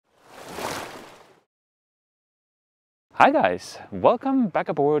Hi guys, welcome back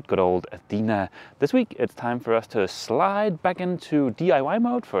aboard good old Athena. This week it's time for us to slide back into DIY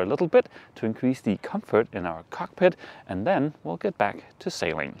mode for a little bit to increase the comfort in our cockpit, and then we'll get back to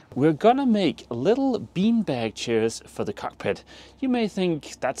sailing. We're gonna make little beanbag chairs for the cockpit. You may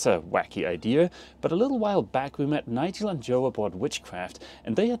think that's a wacky idea, but a little while back we met Nigel and Joe aboard Witchcraft,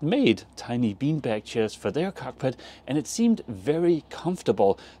 and they had made tiny beanbag chairs for their cockpit, and it seemed very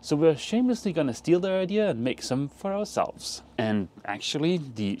comfortable. So we're shamelessly gonna steal their idea and make some for ourselves. And actually,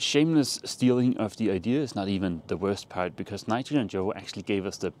 the shameless stealing of the idea is not even the worst part, because Nigel and Joe actually gave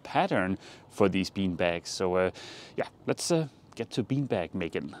us the pattern for these beanbags. So yeah, let's get to beanbag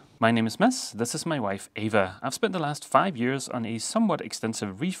making. My name is Mess, this is my wife Ava. I've spent the last 5 years on a somewhat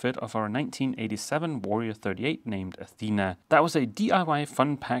extensive refit of our 1987 Warrior 38 named Athena. That was a DIY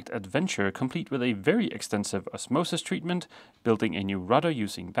fun-packed adventure complete with a very extensive osmosis treatment, building a new rudder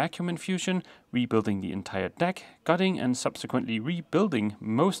using vacuum infusion, rebuilding the entire deck, gutting and subsequently rebuilding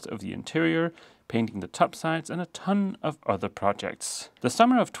most of the interior, painting the top sides, and a ton of other projects. The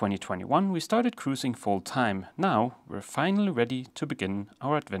summer of 2021 we started cruising full time. Now we're finally ready to begin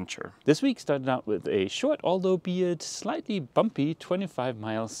our adventure. This week started out with a short, although be it slightly bumpy,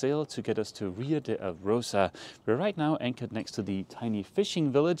 25-mile sail to get us to Rio de El Rosa. We're right now anchored next to the tiny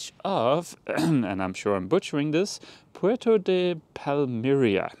fishing village of, and I'm sure I'm butchering this, Puerto de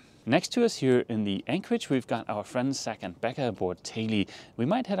Palmira. Next to us here in the anchorage, we've got our friends Zach and Becca aboard Taylor. We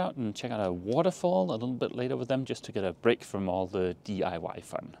might head out and check out a waterfall a little bit later with them, just to get a break from all the DIY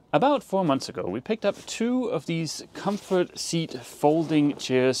fun. About 4 months ago, we picked up 2 of these comfort seat folding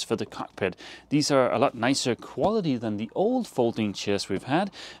chairs for the cockpit. These are a lot nicer quality than the old folding chairs we've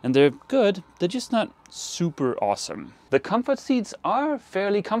had, and they're good, they're just not super awesome. The comfort seats are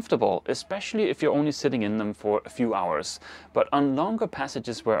fairly comfortable, especially if you're only sitting in them for a few hours. But on longer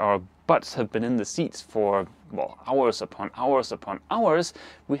passages where our butts have been in the seats for, well, hours upon hours upon hours,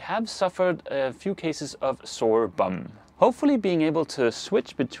 we have suffered a few cases of sore bum. Hopefully being able to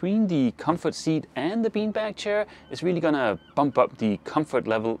switch between the comfort seat and the beanbag chair is really gonna bump up the comfort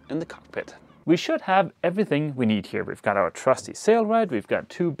level in the cockpit. We should have everything we need here. We've got our trusty sail rod, we've got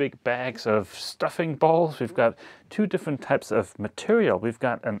 2 big bags of stuffing balls, we've got 2 different types of material. We've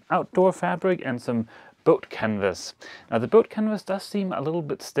got an outdoor fabric and some boat canvas. Now the boat canvas does seem a little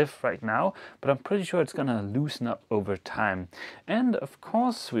bit stiff right now, but I'm pretty sure it's gonna loosen up over time. And of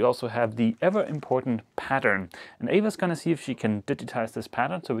course we also have the ever important pattern, and Ava's gonna see if she can digitize this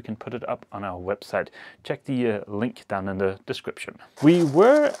pattern so we can put it up on our website. Check the link down in the description. We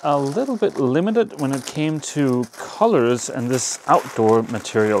were a little bit limited when it came to colors and this outdoor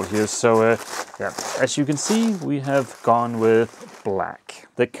material here, so yeah, as you can see we have gone with black.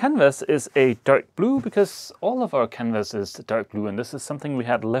 The canvas is a dark blue because all of our canvas is dark blue, and this is something we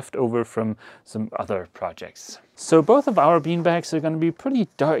had left over from some other projects. So both of our beanbags are going to be pretty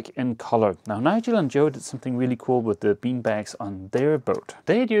dark in color. Now Nigel and Joe did something really cool with the beanbags on their boat.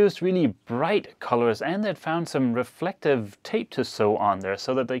 They had used really bright colors, and they'd found some reflective tape to sew on there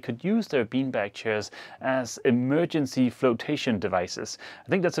so that they could use their beanbag chairs as emergency flotation devices. I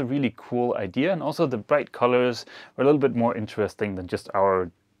think that's a really cool idea, and also the bright colors were a little bit more interesting than just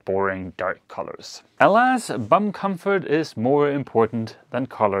our boring dark colors. Alas, bum comfort is more important than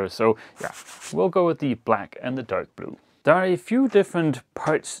color, so yeah, we'll go with the black and the dark blue. There are a few different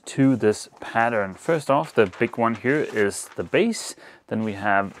parts to this pattern. First off, the big one here is the base. Then we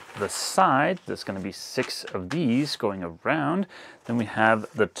have the side, there's going to be 6 of these going around. Then we have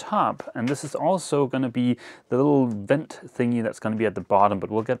the top, and this is also going to be the little vent thingy that's going to be at the bottom,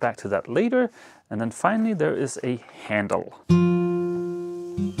 but we'll get back to that later. And then finally there is a handle.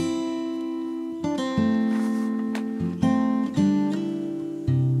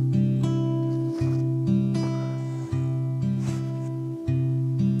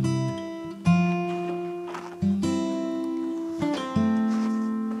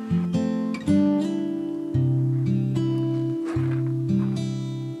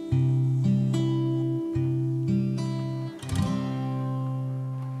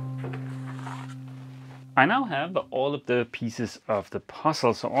 I now have all of the pieces of the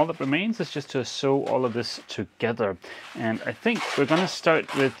puzzle, so all that remains is just to sew all of this together. And I think we're going to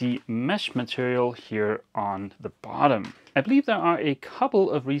start with the mesh material here on the bottom. I believe there are a couple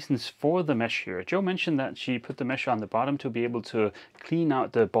of reasons for the mesh here. Jo mentioned that she put the mesh on the bottom to be able to clean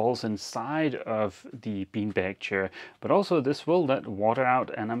out the balls inside of the beanbag chair, but also this will let water out,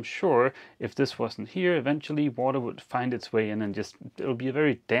 and I'm sure if this wasn't here, eventually water would find its way in and just, it'll be a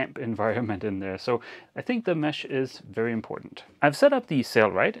very damp environment in there. So I think the mesh is very important. I've set up the sail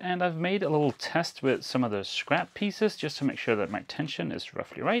right, and I've made a little test with some of the scrap pieces just to make sure that my tension is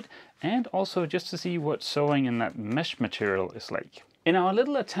roughly right, and also just to see what sewing in that mesh material is like. In our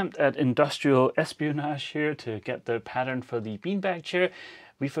little attempt at industrial espionage here to get the pattern for the beanbag chair,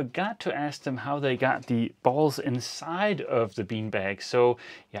 we forgot to ask them how they got the balls inside of the beanbag. So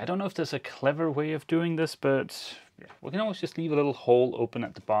yeah, I don't know if there's a clever way of doing this, but yeah, we can always just leave a little hole open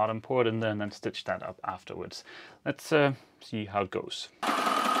at the bottom, pour it in there, and then stitch that up afterwards. Let's see how it goes.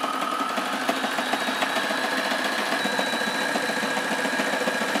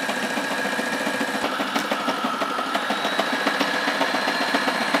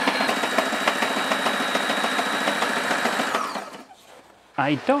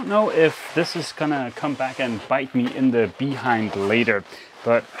 I don't know if this is gonna come back and bite me in the behind later,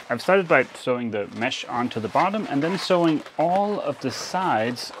 but I've started by sewing the mesh onto the bottom and then sewing all of the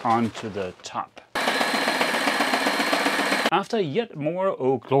sides onto the top. After yet more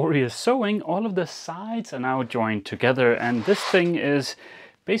oh glorious sewing, all of the sides are now joined together, and this thing is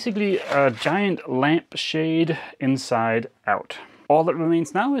basically a giant lampshade inside out. All that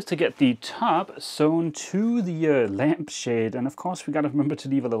remains now is to get the top sewn to the lampshade, and of course we gotta remember to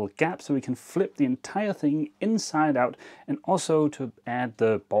leave a little gap so we can flip the entire thing inside out, and also to add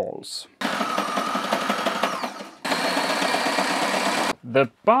the balls. The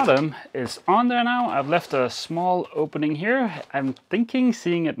bottom is on there now. I've left a small opening here. I'm thinking,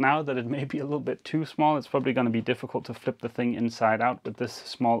 seeing it now, that it may be a little bit too small. It's probably going to be difficult to flip the thing inside out with this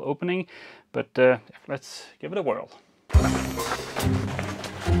small opening, but let's give it a whirl.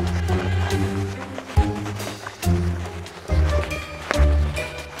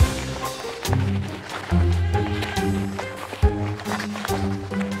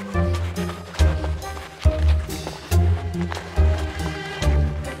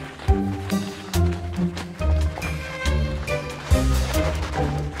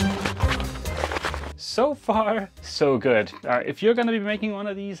 So far, so good. If you're going to be making one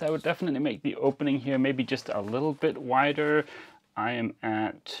of these, I would definitely make the opening here maybe just a little bit wider. I am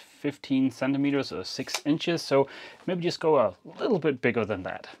at 15 centimeters or 6 inches, so maybe just go a little bit bigger than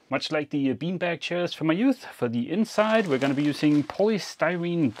that. Much like the beanbag chairs from my youth, for the inside we're going to be using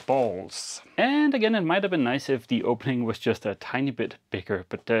polystyrene balls. And again, it might have been nice if the opening was just a tiny bit bigger,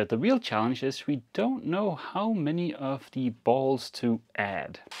 but the real challenge is we don't know how many of the balls to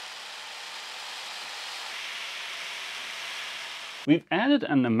add. We've added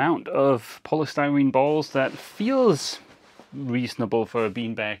an amount of polystyrene balls that feels reasonable for a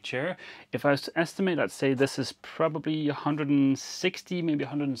beanbag chair. If I was to estimate, I'd say this is probably 160, maybe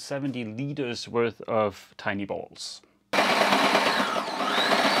 170 liters worth of tiny balls.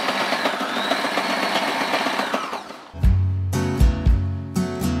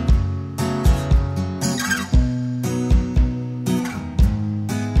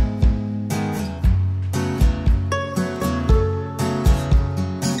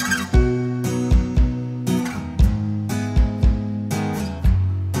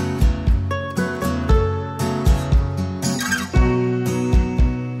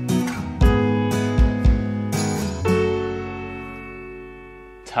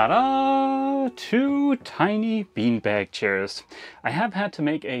 Ta-da! 2 tiny beanbag chairs. I have had to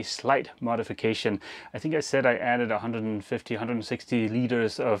make a slight modification. I think I said I added 150, 160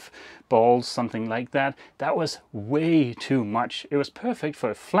 liters of balls, something like that. That was way too much. It was perfect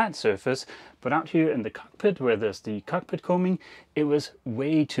for a flat surface, but out here in the cockpit where there's the cockpit combing, it was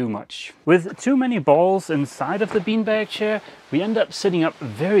way too much. With too many balls inside of the beanbag chair, we end up sitting up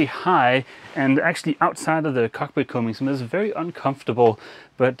very high and actually outside of the cockpit combing, so it's very uncomfortable,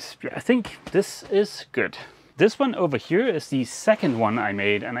 but I think this is good. This one over here is the second one I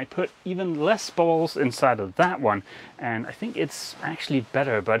made, and I put even less balls inside of that one, and I think it's actually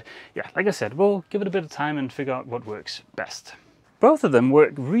better, but yeah, like I said, we'll give it a bit of time and figure out what works best. Both of them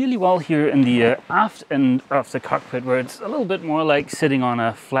work really well here in the aft end of the cockpit, where it's a little bit more like sitting on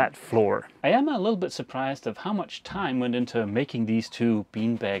a flat floor. I am a little bit surprised of how much time went into making these 2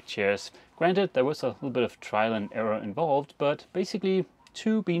 beanbag chairs. Granted, there was a little bit of trial and error involved, but basically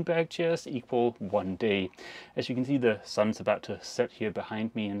 2 beanbag chairs equal 1 day. As you can see, the sun's about to set here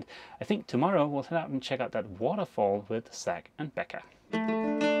behind me, and I think tomorrow we'll head out and check out that waterfall with Zach and Becca.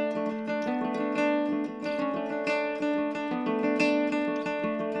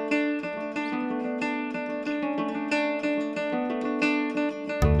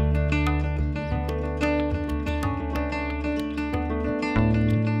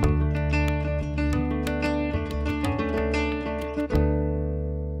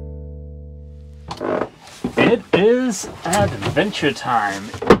 It is adventure time.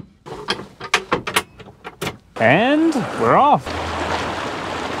 And we're off.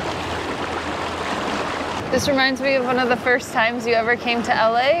 This reminds me of one of the first times you ever came to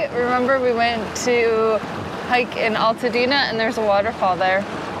LA. Remember we went to hike in Altadena and there's a waterfall there.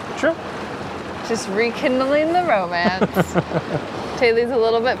 Sure. Just rekindling the romance. Taylor's a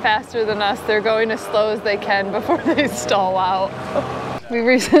little bit faster than us. They're going as slow as they can before they stall out. We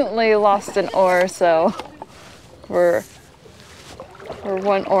recently lost an oar, so we're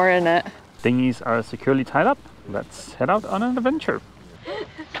one oar in it. Dinghies are securely tied up. Let's head out on an adventure.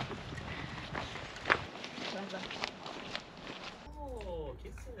 Oh,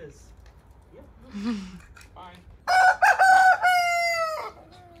 kisses. Yep. Bye.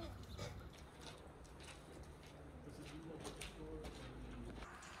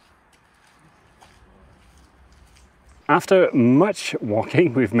 After much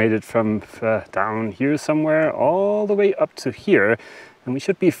walking, we've made it from down here somewhere all the way up to here, and we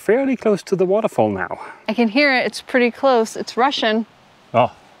should be fairly close to the waterfall now. I can hear it. It's pretty close. It's Russian.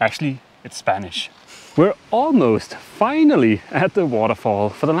 Oh, actually, it's Spanish. We're almost finally at the waterfall.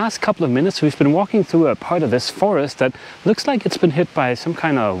 For the last couple of minutes, we've been walking through a part of this forest that looks like it's been hit by some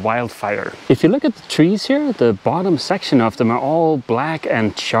kind of wildfire. If you look at the trees here, the bottom section of them are all black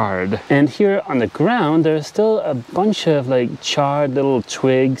and charred. And here on the ground, there's still a bunch of like charred little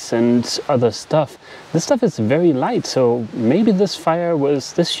twigs and other stuff. This stuff is very light, so maybe this fire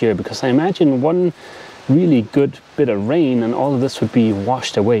was this year, because I imagine one really good bit of rain and all of this would be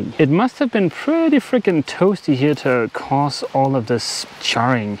washed away. It must have been pretty freaking toasty here to cause all of this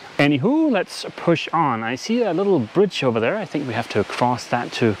charring. Anywho, let's push on. I see a little bridge over there. I think we have to cross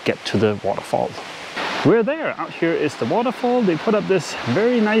that to get to the waterfall. We're there. Out here is the waterfall. They put up this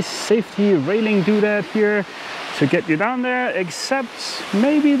very nice safety railing doodad here to get you down there, except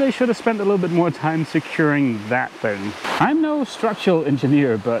maybe they should have spent a little bit more time securing that thing. I'm no structural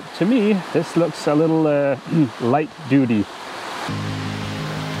engineer, but to me this looks a little light duty.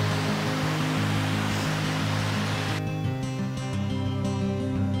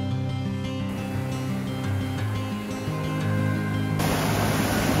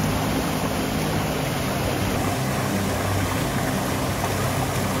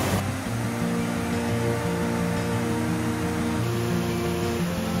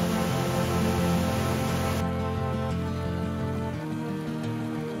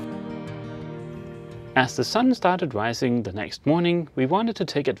 As the sun started rising the next morning, we wanted to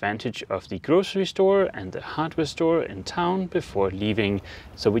take advantage of the grocery store and the hardware store in town before leaving,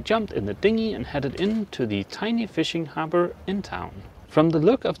 so we jumped in the dinghy and headed into the tiny fishing harbor in town. From the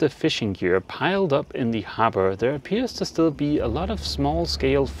look of the fishing gear piled up in the harbor, there appears to still be a lot of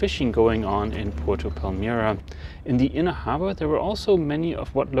small-scale fishing going on in Puerto Palmira. In the inner harbor, there were also many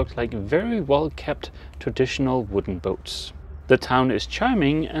of what looked like very well-kept traditional wooden boats. The town is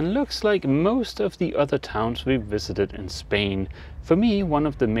charming and looks like most of the other towns we visited in Spain. For me, one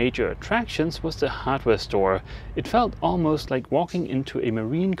of the major attractions was the hardware store. It felt almost like walking into a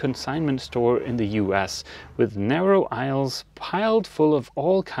marine consignment store in the US, with narrow aisles piled full of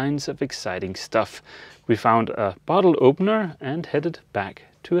all kinds of exciting stuff. We found a bottle opener and headed back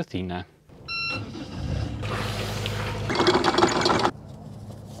to Athena.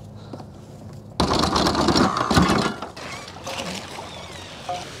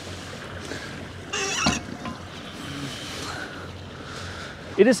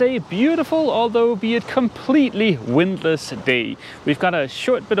 It is a beautiful, although be it completely windless day. We've got a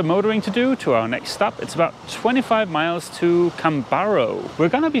short bit of motoring to do to our next stop. It's about 25 miles to Cambaro. We're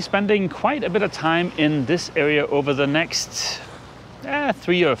gonna be spending quite a bit of time in this area over the next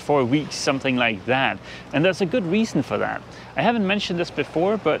 3 or 4 weeks, something like that. And there's a good reason for that. I haven't mentioned this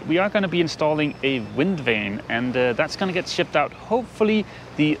before, but we are going to be installing a wind vane, and that's going to get shipped out hopefully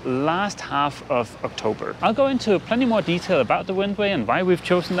the last half of October. I'll go into plenty more detail about the wind vane and why we've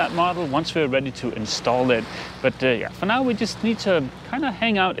chosen that model once we're ready to install it. But yeah, for now we just need to kind of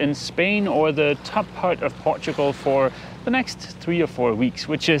hang out in Spain or the top part of Portugal for the next 3 or 4 weeks,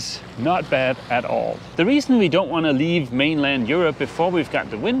 which is not bad at all. The reason we don't want to leave mainland Europe before we've got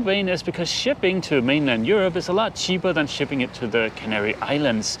the wind vane is because shipping to mainland Europe is a lot cheaper than shipping it to the Canary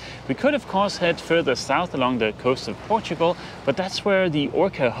Islands. We could of course head further south along the coast of Portugal, but that's where the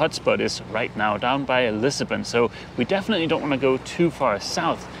Orca hotspot is right now, down by Lisbon, so we definitely don't want to go too far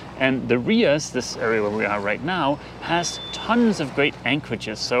south. And the Rias, this area where we are right now, has tons of great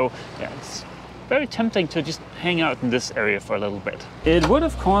anchorages, so yeah, it's very tempting to just hang out in this area for a little bit. It would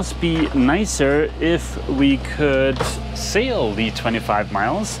of course be nicer if we could sail the 25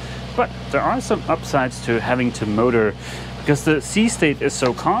 miles, but there are some upsides to having to motor. Because the sea state is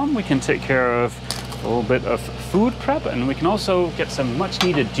so calm, we can take care of a little bit of food prep, and we can also get some much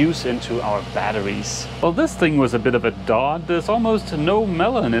needed juice into our batteries. Well, this thing was a bit of a dud. There's almost no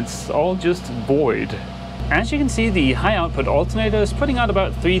melon, it's all just void. As you can see, the high output alternator is putting out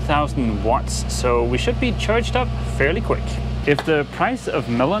about 3000 watts, so we should be charged up fairly quick. If the price of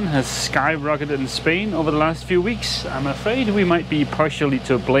melon has skyrocketed in Spain over the last few weeks, I'm afraid we might be partially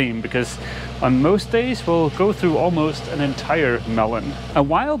to blame, because on most days we'll go through almost an entire melon. A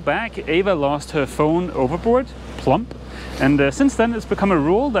while back, Ava lost her phone overboard, plump, and since then it's become a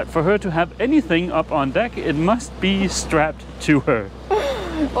rule that for her to have anything up on deck, it must be strapped to her.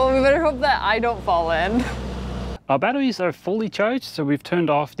 Well, we better hope that I don't fall in. Our batteries are fully charged, so we've turned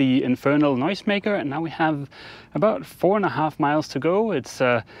off the infernal noisemaker, and now we have about 4.5 miles to go. It's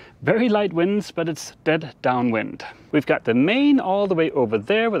very light winds, but it's dead downwind. We've got the main all the way over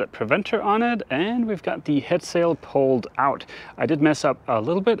there with a preventer on it, and we've got the head sail pulled out. I did mess up a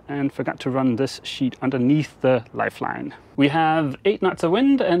little bit and forgot to run this sheet underneath the lifeline. We have 8 knots of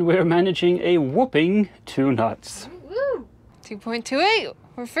wind, and we're managing a whooping 2 knots. Woo! 2.28.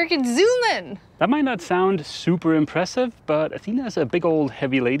 We're freaking zooming! That might not sound super impressive, but Athena is a big old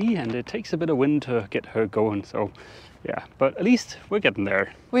heavy lady and it takes a bit of wind to get her going, so yeah, but at least we're getting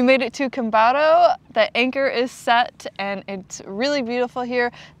there. We made it to Cambato. The anchor is set and it's really beautiful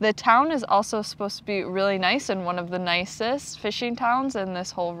here. The town is also supposed to be really nice and one of the nicest fishing towns in this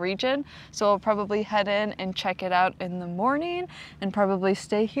whole region. So we'll probably head in and check it out in the morning and probably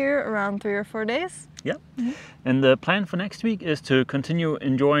stay here around 3 or 4 days. Yep. And the plan for next week is to continue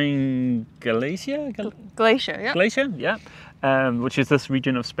enjoying Galicia? Glacier, yeah. Galicia, yeah. Which is this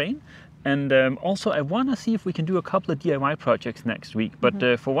region of Spain. And also I want to see if we can do a couple of DIY projects next week.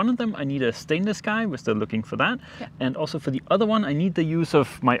 But for one of them I need a stainless guy, we're still looking for that. Yeah. And also for the other one I need the use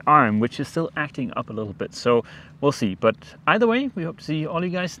of my arm, which is still acting up a little bit. So we'll see. But either way, we hope to see all you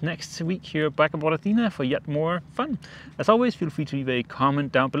guys next week here back aboard Athena for yet more fun. As always, feel free to leave a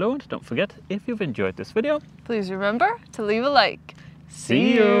comment down below. And don't forget, if you've enjoyed this video, please remember to leave a like.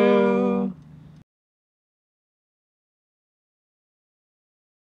 See you!